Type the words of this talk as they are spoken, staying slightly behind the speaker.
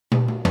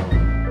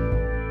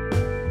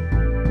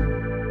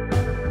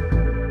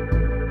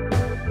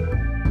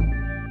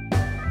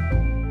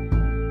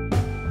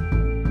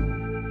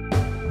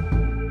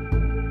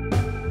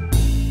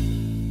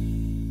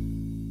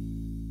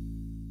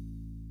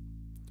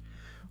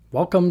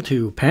Welcome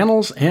to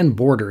Panels and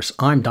Borders.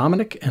 I'm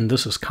Dominic, and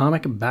this is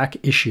Comic Back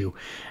Issue.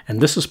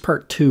 And this is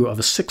part 2 of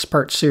a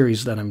 6-part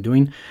series that I'm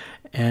doing.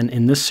 And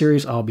in this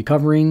series, I'll be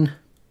covering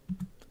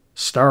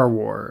Star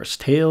Wars,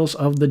 Tales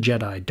of the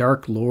Jedi,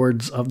 Dark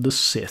Lords of the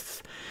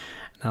Sith.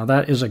 Now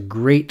that is a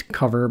great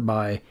cover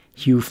by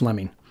Hugh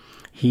Fleming.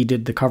 He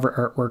did the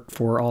cover artwork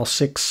for all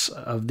 6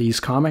 of these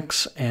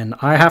comics. And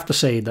I have to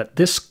say that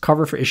this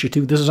cover for issue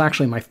 2, this is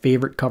actually my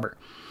favorite cover.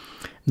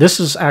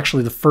 This is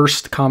actually the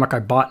first comic I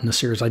bought in the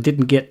series. I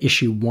didn't get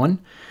issue 1.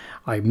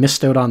 I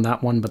missed out on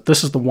that one, but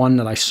this is the one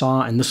that I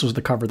saw, and this was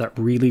the cover that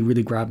really,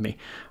 really grabbed me.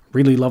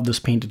 Really love this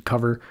painted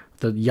cover.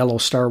 The yellow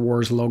Star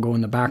Wars logo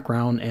in the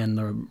background and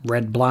the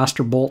red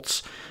blaster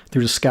bolts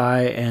through the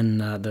sky,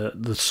 and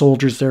the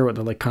soldiers there with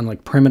the kind of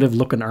like primitive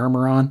looking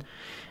armor on,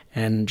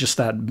 and just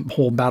that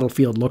whole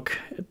battlefield look.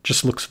 It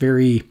just looks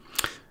very,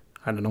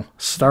 I don't know,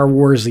 Star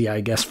Wars-y,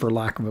 I guess, for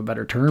lack of a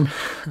better term.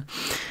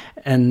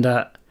 And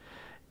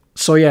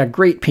so yeah,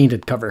 great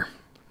painted cover.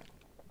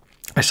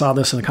 I saw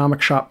this in a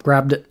comic shop,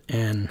 grabbed it,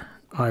 and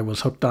I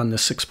was hooked on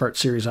this 6-part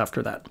series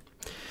after that.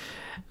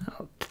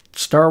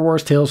 Star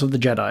Wars Tales of the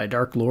Jedi,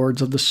 Dark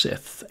Lords of the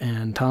Sith,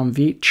 and Tom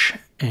Veitch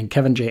and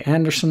Kevin J.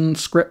 Anderson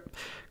script,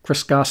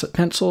 Chris Gossett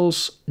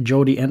pencils,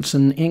 Jody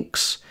Ensign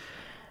inks,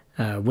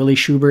 Willie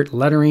Schubert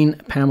lettering,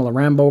 Pamela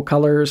Rambeau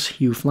colors,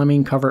 Hugh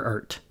Fleming cover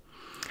art,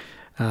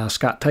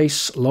 Scott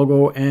Tice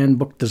logo and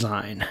book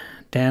design,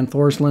 Dan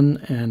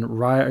Thorslin and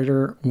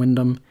Ryder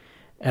Wyndham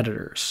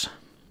editors.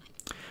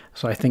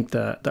 So I think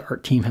the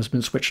art team has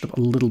been switched up a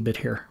little bit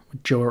here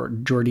with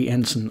Jordy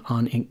Ensign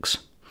on inks.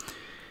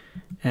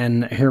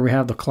 And here we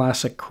have the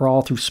classic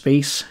crawl through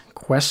space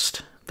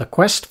quest, the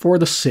quest for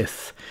the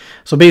Sith.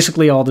 So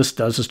basically all this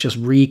does is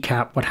just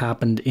recap what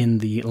happened in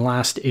the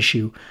last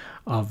issue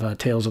of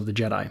Tales of the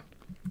Jedi.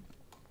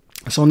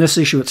 So in this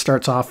issue it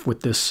starts off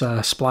with this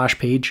splash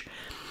page.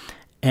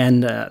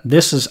 And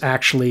this is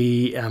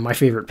actually my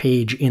favorite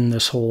page in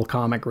this whole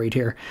comic right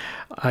here.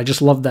 I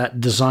just love that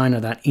design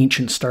of that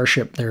ancient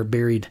starship there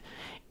buried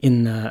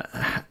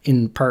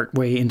in part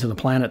way into the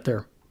planet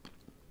there.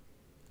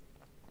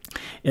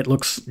 It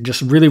looks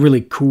just really,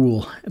 really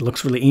cool. It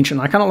looks really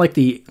ancient. I kind of like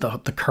the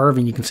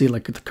carving. You can see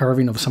like the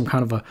carving of some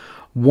kind of a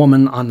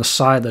woman on the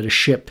side of the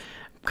ship,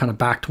 kind of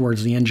back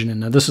towards the engine. And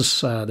now this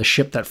is the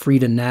ship that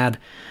Freed and Nad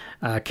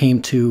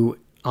came to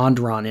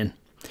Onderon in.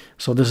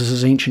 So this is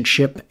his ancient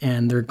ship,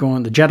 and the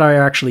Jedi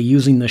are actually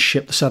using this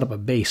ship to set up a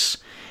base.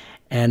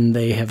 And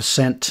they have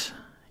sent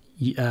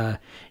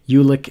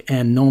Ulic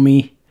and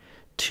Nomi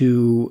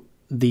to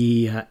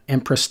the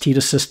Empress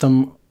Teta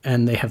system,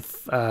 and they have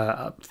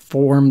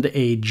formed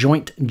a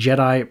joint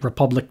Jedi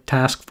Republic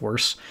task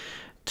force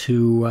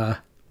to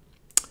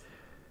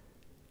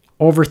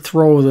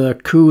overthrow the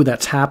coup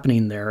that's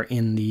happening there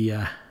in the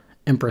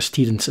Empress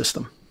Teta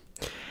system.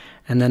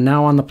 And then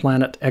now on the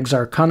planet,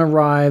 Exar Kun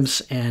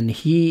arrives, and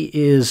he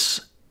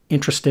is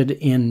interested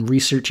in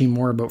researching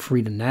more about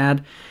Freed and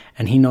Nad,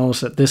 and he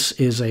knows that this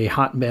is a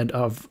hotbed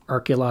of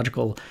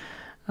archaeological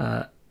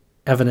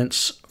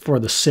evidence for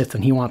the Sith,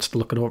 and he wants to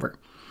look it over.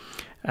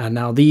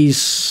 Now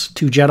these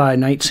 2 Jedi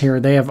Knights here,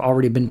 they have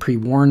already been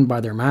pre-warned by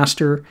their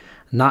master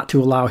not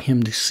to allow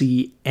him to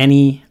see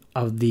any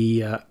of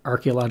the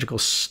archaeological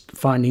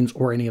findings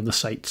or any of the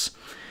sites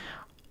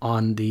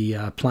on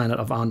the planet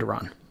of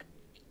Onderon.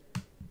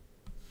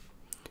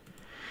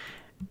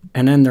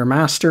 And then their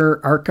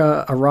master,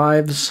 Arca,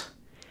 arrives,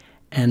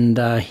 and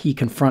he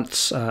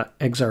confronts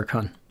Exar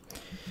Kun.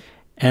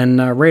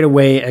 And right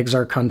away,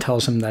 Exar Kun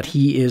tells him that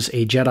he is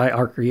a Jedi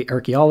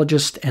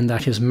archaeologist and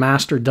that his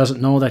master doesn't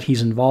know that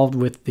he's involved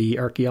with the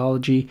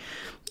archaeology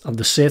of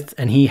the Sith,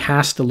 and he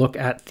has to look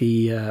at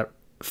the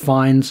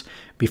finds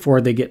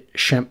before they get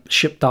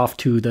shipped off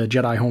to the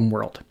Jedi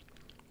homeworld.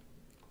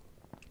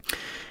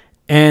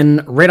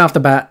 And right off the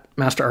bat,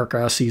 Master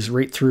Arca sees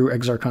right through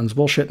Exar Kun's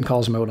bullshit and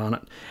calls him out on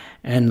it.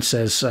 And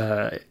says,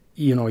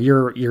 you know,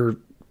 your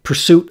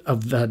pursuit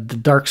of the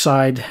dark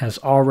side has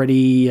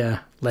already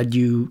led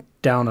you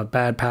down a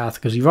bad path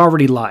because you've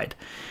already lied.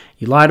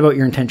 You lied about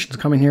your intentions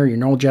coming here. You're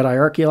no Jedi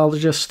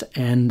archaeologist,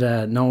 and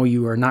no,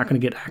 you are not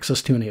going to get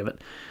access to any of it.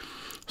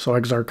 So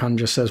Exar Kun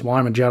just says, well,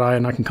 I'm a Jedi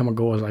and I can come and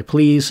go as I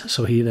please.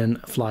 So he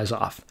then flies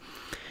off.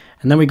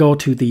 And then we go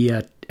to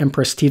the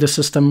Empress Teta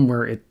system,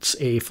 where it's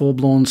a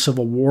full-blown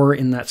civil war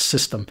in that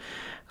system.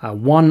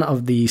 One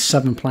of the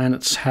 7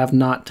 planets have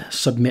not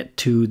submit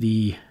to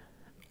the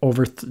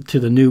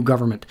new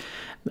government.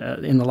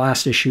 In the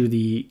last issue,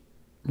 the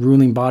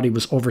ruling body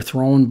was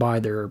overthrown by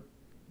their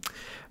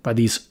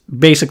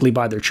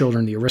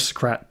children, the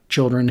aristocrat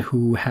children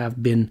who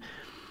have been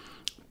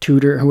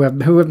who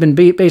have been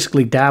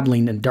basically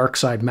dabbling in dark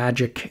side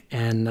magic.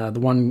 And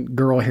the one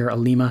girl here,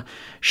 Alima,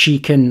 she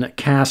can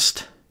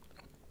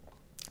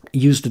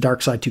use the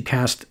dark side to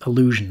cast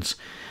illusions.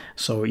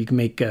 So you can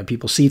make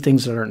people see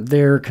things that aren't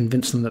there,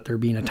 convince them that they're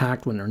being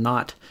attacked when they're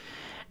not.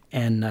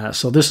 And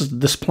so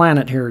this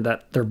planet here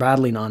that they're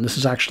battling on, this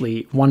is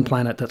actually one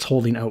planet that's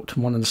holding out,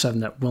 one of the 7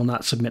 that will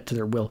not submit to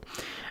their will.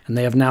 And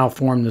they have now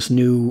formed this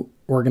new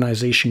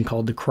organization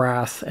called the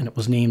Krath, and it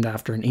was named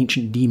after an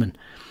ancient demon.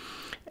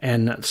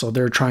 And so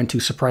they're trying to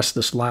suppress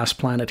this last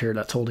planet here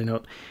that's holding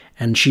out.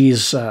 And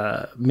she's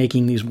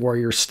making these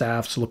warrior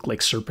staffs look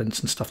like serpents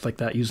and stuff like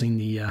that, using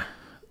the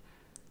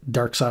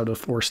dark side of the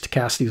Force to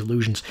cast these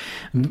illusions.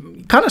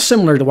 Kind of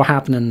similar to what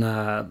happened in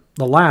The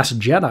Last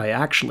Jedi,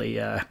 actually.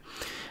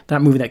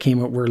 That movie that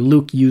came out where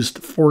Luke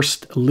used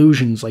forced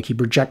illusions, like he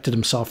projected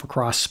himself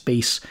across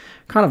space.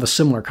 Kind of a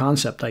similar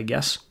concept, I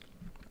guess.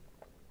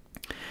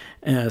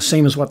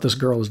 Same as what this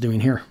girl is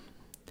doing here.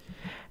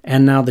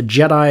 And now the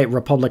Jedi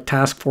Republic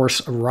Task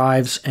Force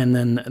arrives, and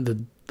then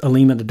the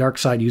Alima, the dark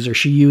side user,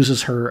 she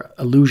uses her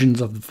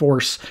illusions of the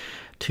Force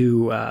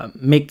to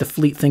make the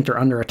fleet think they're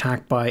under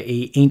attack by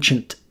a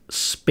ancient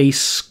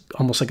space,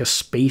 almost like a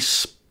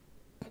space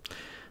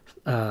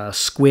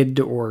squid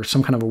or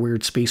some kind of a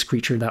weird space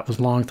creature that was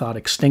long thought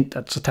extinct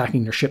that's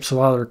attacking their ship. So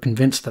while they're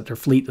convinced that their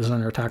fleet is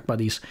under attack by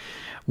these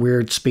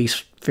weird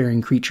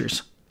spacefaring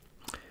creatures.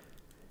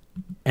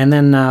 And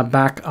then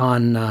back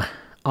on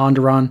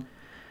Onderon,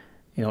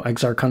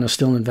 Exar Kun is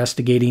still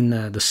investigating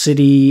the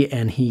city,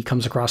 and he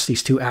comes across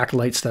these two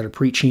acolytes that are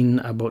preaching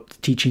about the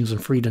teachings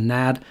of Frida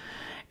Nad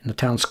in the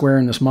town square,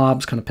 and this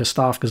mob's kind of pissed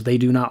off because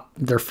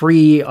they're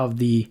free of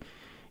the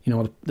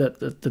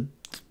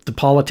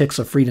politics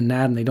of Frida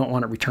Nad, and they don't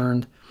want it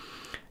returned.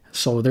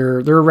 So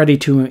they're ready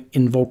to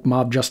invoke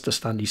mob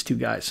justice on these two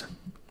guys.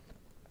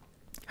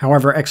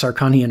 However, Exar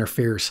Kun, he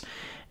interferes,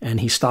 and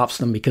he stops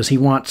them because he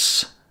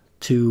wants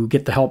to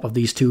get the help of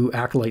these two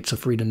acolytes of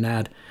Frida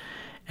Nad.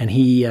 And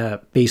he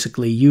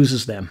basically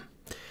uses them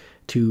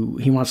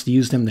he wants to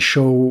use them to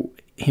show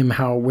him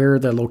where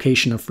the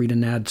location of Frida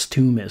Nad's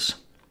tomb is.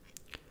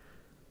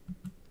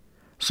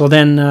 So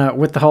then,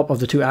 with the help of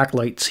the two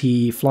acolytes,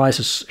 he flies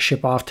his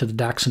ship off to the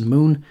Daxon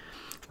moon,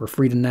 where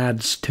Frida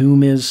Nad's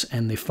tomb is,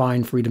 and they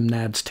find Frida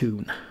Nad's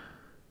tomb.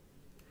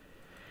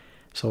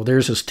 So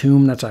there's his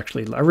tomb.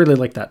 I really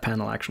like that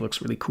panel, actually.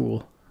 Looks really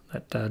cool,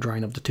 that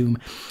drawing of the tomb.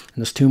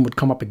 And this tomb would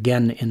come up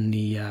again in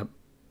the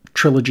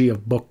trilogy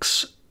of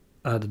books,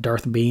 the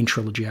Darth Bane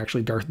trilogy.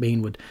 Actually, Darth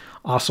Bane would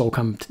also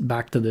come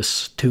back to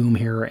this tomb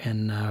here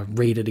and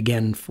raid it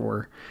again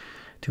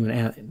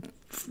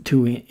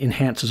to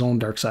enhance his own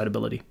dark side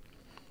ability.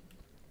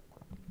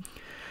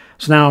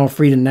 So now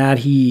Frida Nad,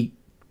 he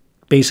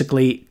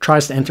basically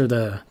tries to enter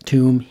the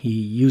tomb. He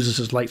uses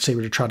his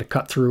lightsaber to try to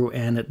cut through,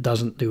 and it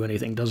doesn't do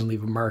anything, doesn't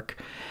leave a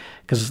mark,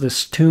 because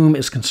this tomb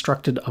is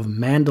constructed of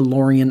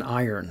Mandalorian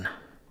iron.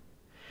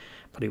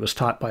 But he was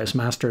taught by his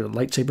master that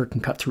lightsaber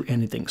can cut through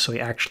anything, so he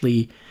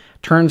actually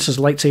turns his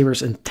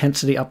lightsaber's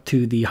intensity up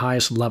to the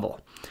highest level.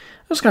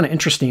 It was kind of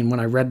interesting when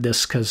I read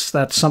this, because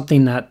that's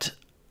something that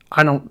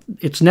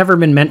it's never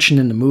been mentioned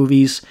in the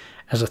movies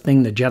as a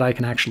thing the Jedi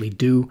can actually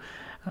do,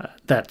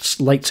 that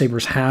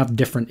lightsabers have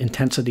different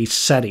intensity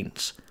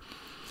settings.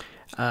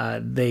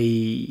 As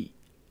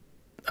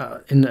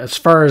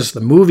far as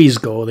the movies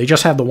go, they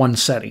just have the one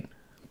setting.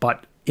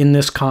 But in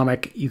this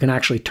comic, you can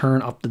actually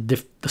turn up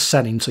the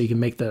setting so you can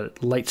make the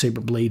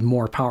lightsaber blade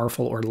more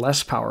powerful or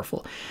less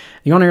powerful.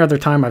 The only other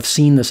time I've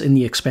seen this in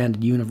the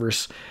expanded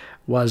universe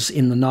was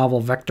in the novel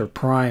Vector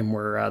Prime,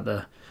 where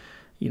the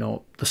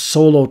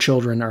Solo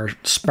children are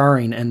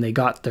sparring, and they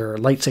got their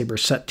lightsabers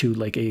set to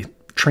like a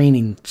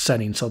training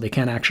setting, so they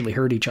can't actually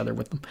hurt each other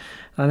with them.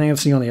 I think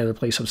that's the only other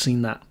place I've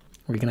seen that,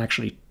 where you can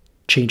actually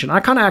change it. And I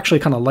kind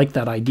of like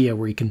that idea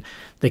where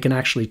they can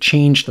actually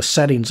change the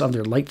settings of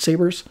their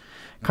lightsabers,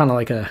 kind of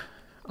like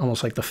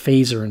almost like the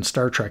phaser in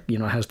Star Trek. It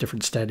has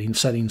different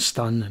settings,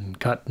 stun and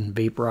cut and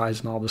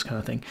vaporize and all this kind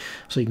of thing,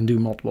 so you can do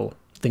multiple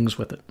things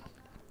with it.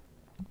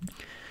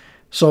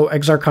 So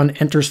Exar Kun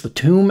enters the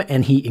tomb,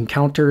 and he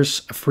encounters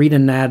Frida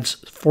Nad's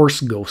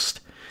Force Ghost.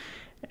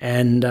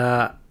 And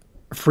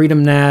Frida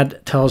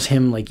Nad tells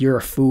him, like, you're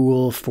a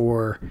fool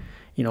for,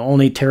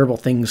 only terrible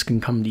things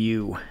can come to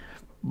you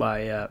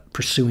by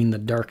pursuing the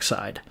dark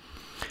side.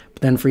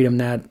 But then Frida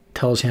Nad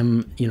tells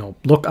him,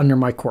 look under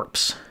my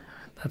corpse.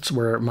 That's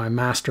where my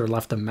master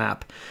left a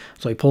map.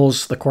 So he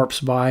pulls the corpse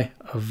by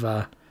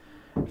of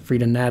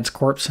Frida Nad's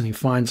corpse, and he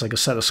finds like a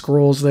set of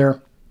scrolls there.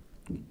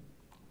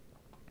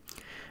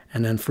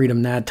 And then Frida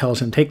Nad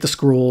tells him, take the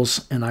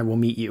scrolls and I will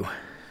meet you.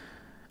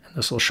 And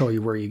this will show you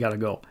where you got to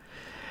go.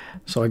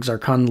 So Exar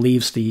Kun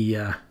leaves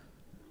the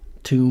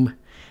tomb,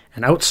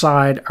 and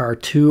outside are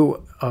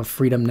two of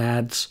Frida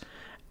Nad's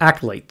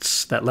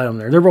acolytes that led him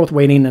there. They're both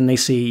waiting, and they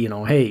see,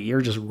 hey, you're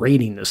just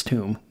raiding this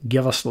tomb.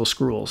 Give us those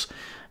scrolls.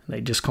 And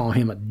they just call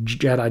him a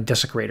Jedi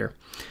desecrator.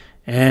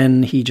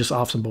 And he just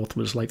offs them both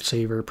with his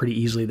lightsaber pretty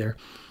easily there.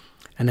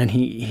 And then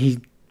he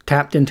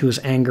tapped into his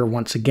anger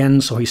once again,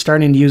 so he's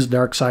starting to use the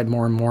dark side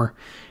more and more,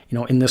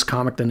 in this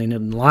comic than he did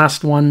in the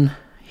last one.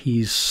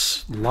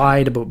 He's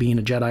lied about being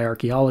a Jedi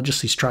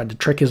archaeologist. He's tried to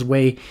trick his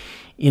way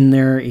in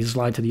there. He's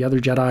lied to the other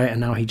Jedi, and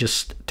now he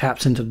just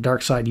taps into the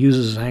dark side,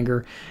 uses his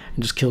anger,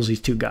 and just kills these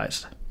two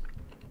guys.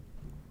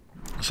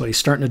 So he's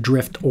starting to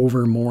drift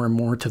over more and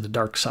more to the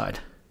dark side.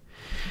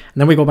 And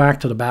then we go back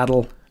to the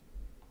battle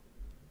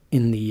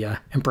in the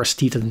Empress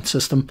Teta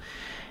system.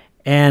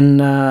 And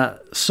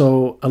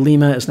so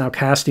Alima is now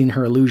casting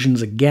her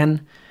illusions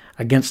again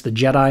against the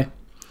Jedi.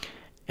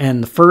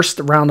 And the first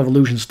round of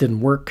illusions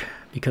didn't work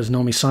because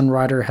Nomi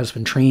Sunrider has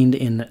been trained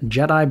in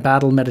Jedi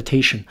battle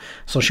meditation.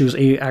 So she was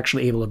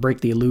actually able to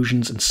break the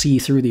illusions and see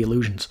through the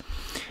illusions.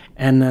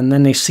 And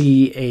then they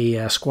see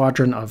a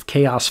squadron of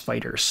Chaos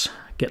fighters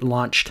get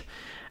launched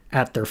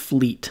at their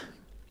fleet.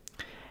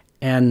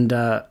 And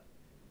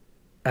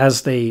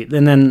as the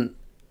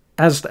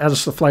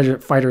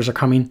fighters are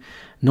coming,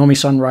 Nomi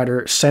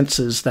Sunrider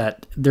senses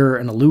that they're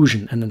an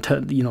illusion, and then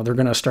they're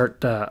going to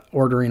start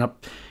ordering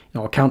up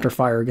a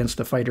counterfire against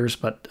the fighters.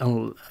 But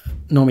Nomi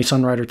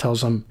Sunrider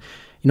tells them,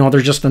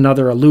 they're just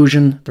another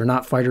illusion. They're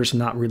not fighters and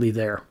not really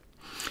there.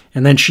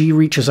 And then she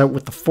reaches out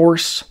with the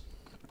Force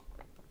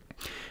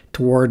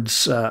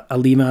towards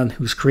Alima,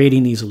 who's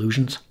creating these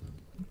illusions,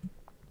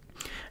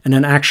 and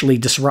then actually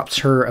disrupts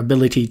her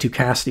ability to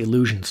cast the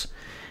illusions.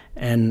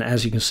 And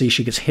as you can see,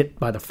 she gets hit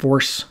by the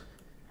Force.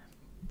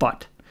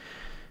 But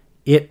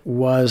it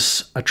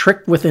was a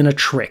trick within a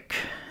trick.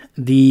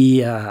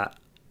 There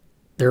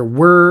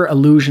were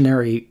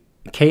illusionary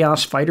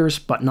Chaos fighters,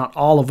 but not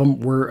all of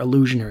them were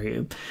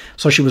illusionary.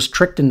 So she was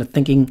tricked into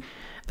thinking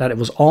that it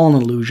was all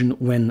an illusion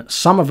when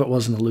some of it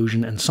was an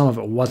illusion and some of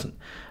it wasn't.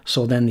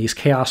 So then these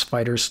Chaos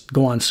fighters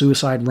go on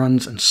suicide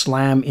runs and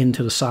slam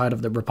into the side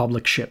of the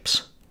Republic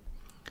ships.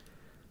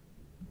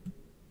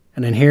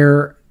 And then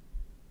here,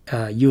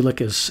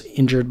 Ulic is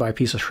injured by a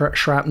piece of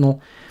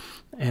shrapnel,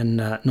 and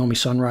Nomi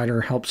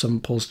Sunrider helps him,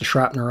 pulls the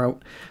shrapnel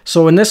out.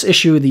 So in this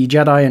issue, the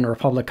Jedi and the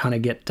Republic kind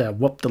of get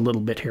whooped a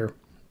little bit here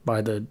by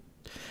the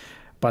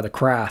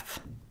Krath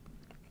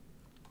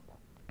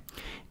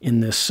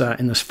in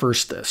this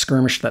first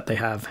skirmish that they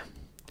have.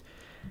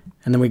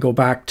 And then we go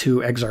back to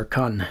Exar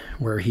Kun,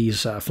 where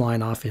he's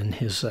flying off in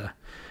his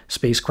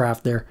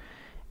spacecraft there,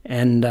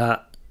 and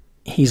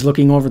he's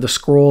looking over the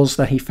scrolls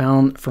that he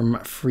found from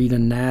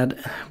Freedon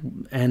Nad,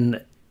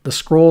 and the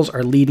scrolls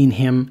are leading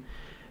him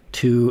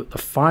to the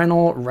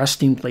final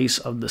resting place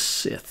of the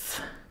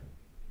Sith,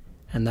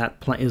 and that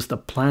is the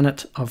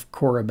planet of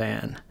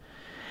Korriban.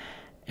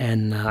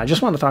 And I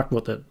just want to talk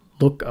about the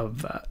look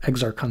of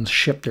Exar Kun's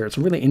ship there. It's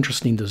a really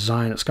interesting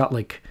design. It's got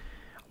like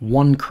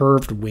one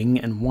curved wing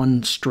and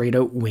one straight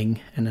out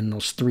wing, and then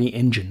those 3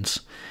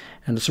 engines.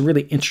 And it's a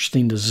really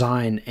interesting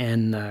design,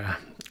 and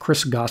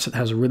Chris Gossett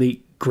has a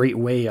really great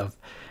way of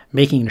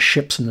making the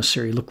ships in the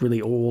series look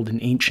really old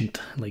and ancient,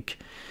 like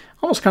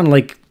almost kind of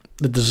like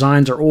the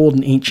designs are old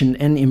and ancient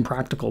and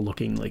impractical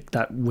looking, like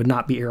that would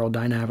not be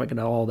aerodynamic at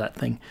all, that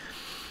thing.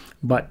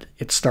 But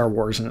it's Star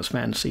Wars and it's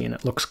fantasy and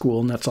it looks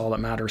cool, and that's all that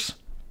matters.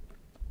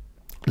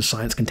 The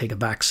science can take a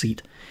back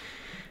seat.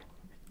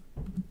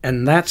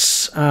 And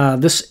that's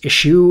this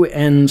issue.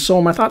 And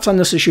so my thoughts on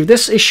this issue.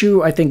 This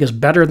issue, I think, is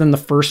better than the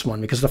first one,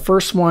 because the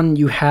first one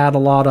you had a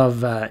lot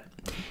of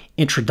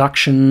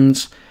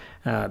introductions.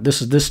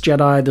 This is this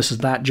Jedi, this is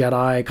that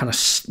Jedi, kind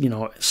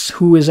of,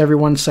 who is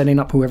everyone, setting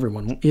up who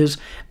everyone is.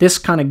 This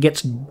kind of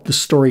gets the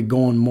story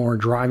going more,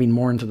 driving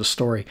more into the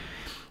story.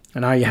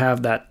 And now you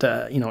have that,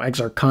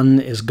 Exar Kun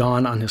is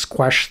gone on his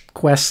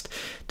quest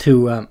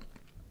to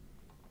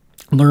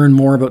learn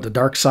more about the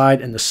dark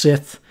side and the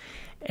Sith.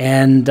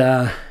 And,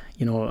 Ulic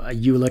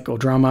Qel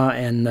Droma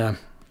and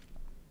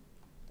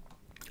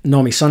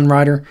Nomi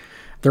Sunrider,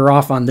 they're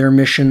off on their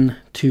mission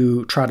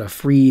to try to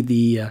free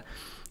the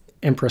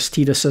Empress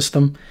Teta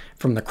system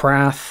from the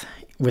Krath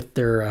with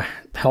their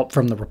help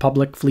from the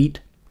Republic fleet.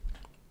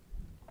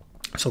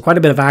 So quite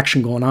a bit of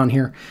action going on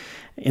here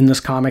in this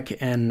comic,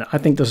 and I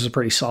think this is a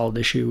pretty solid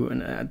issue,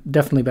 and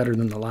definitely better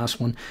than the last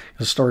one.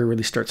 The story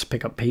really starts to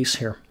pick up pace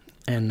here.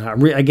 And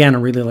again, I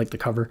really like the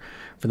cover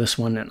for this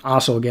one. And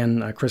also,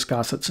 again, Chris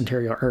Gossett's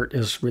interior art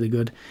is really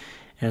good.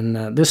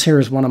 And this here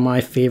is one of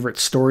my favorite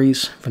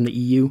stories from the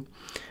EU,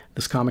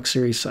 this comic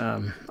series.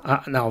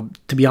 Now,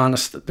 to be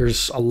honest,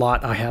 there's a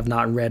lot I have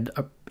not read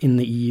in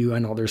the EU. I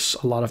know there's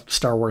a lot of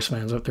Star Wars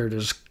fans out there that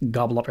just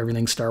gobble up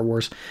everything Star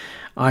Wars.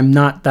 I'm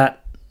not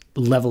that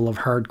level of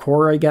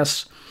hardcore, I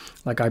guess.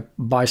 Like, I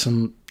buy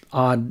some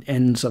odd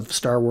ends of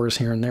Star Wars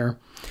here and there.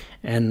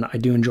 And I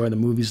do enjoy the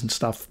movies and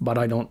stuff, but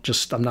I'm not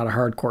a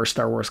hardcore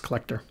Star Wars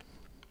collector.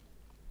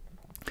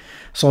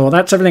 So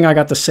that's everything I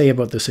got to say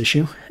about this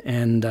issue.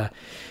 And,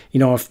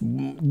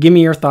 give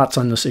me your thoughts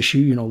on this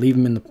issue. Leave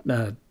them in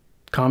the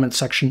comment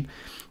section.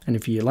 And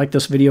if you like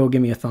this video,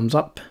 give me a thumbs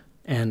up.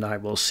 And I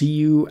will see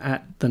you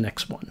at the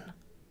next one.